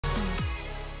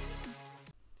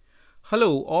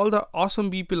Hello, all the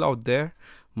awesome people out there.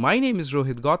 My name is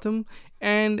Rohit Gautam,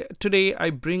 and today I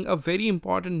bring a very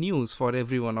important news for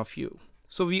every one of you.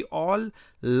 So, we all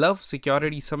love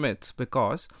security summits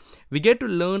because we get to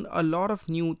learn a lot of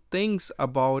new things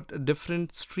about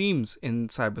different streams in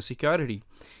cybersecurity,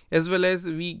 as well as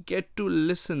we get to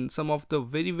listen some of the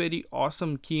very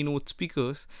awesome keynote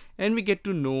speakers, and we get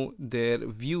to know their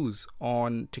views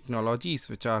on technologies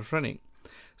which are running.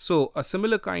 So a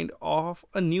similar kind of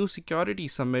a new security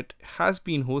summit has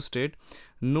been hosted,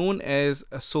 known as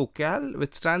Socal,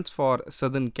 which stands for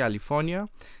Southern California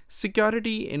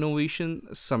Security Innovation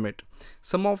Summit.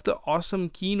 Some of the awesome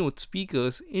keynote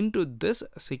speakers into this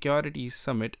security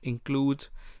summit includes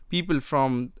people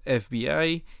from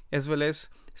FBI as well as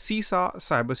CISA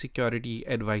cybersecurity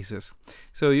advisors.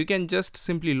 So you can just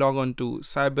simply log on to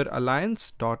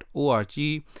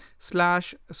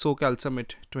cyberalliance.org/Socal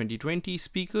Summit 2020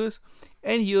 speakers,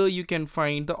 and here you can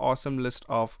find the awesome list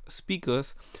of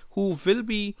speakers who will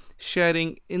be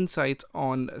sharing insights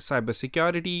on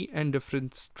cybersecurity and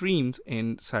different streams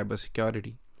in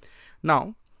cybersecurity.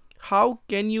 Now, how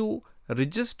can you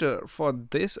register for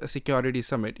this security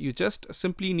summit? You just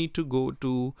simply need to go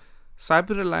to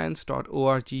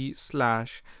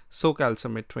cyberalliance.org/Socal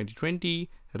Summit 2020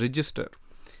 register.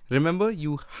 Remember,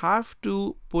 you have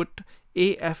to put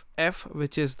AFF,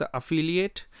 which is the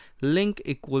affiliate link,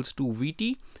 equals to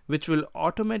VT, which will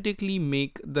automatically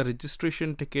make the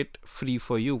registration ticket free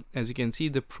for you. As you can see,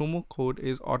 the promo code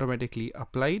is automatically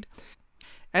applied,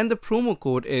 and the promo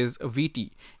code is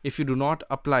VT. If you do not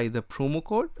apply the promo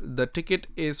code, the ticket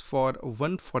is for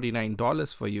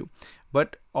 $149 for you.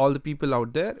 But all the people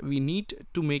out there, we need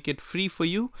to make it free for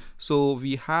you, so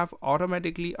we have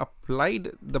automatically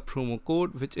applied the promo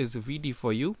code, which is VT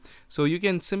for you. So you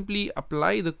can simply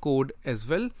apply the code as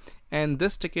well, and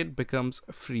this ticket becomes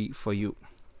free for you.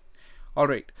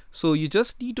 Alright, so you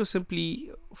just need to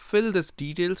simply fill this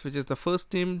details, which is the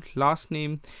first name, last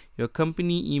name, your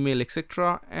company email,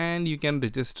 etc., and you can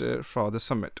register for the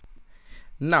summit.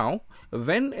 Now,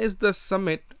 when is the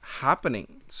summit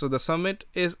happening? So the summit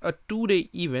is a 2-day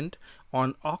event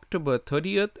on October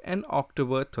 30th and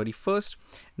October 31st,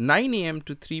 9 a.m.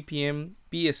 to 3 p.m.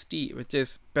 PST, which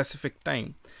is Pacific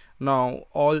time. Now,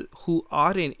 all who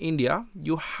are in India,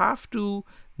 you have to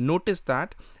notice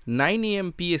that 9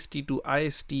 a.m. PST to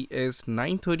IST is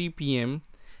 9:30 p.m.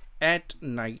 at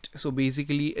night. So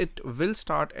basically it will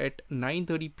start at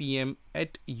 9:30 p.m.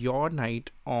 at your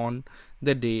night on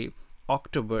the day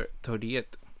October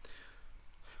 30th.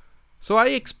 So I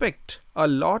expect a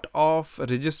lot of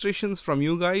registrations from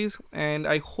you guys, and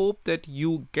I hope that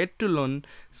you get to learn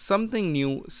something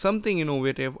new, something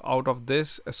innovative out of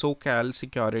this Socal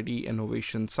Security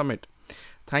Innovation Summit.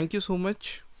 Thank you so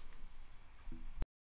much.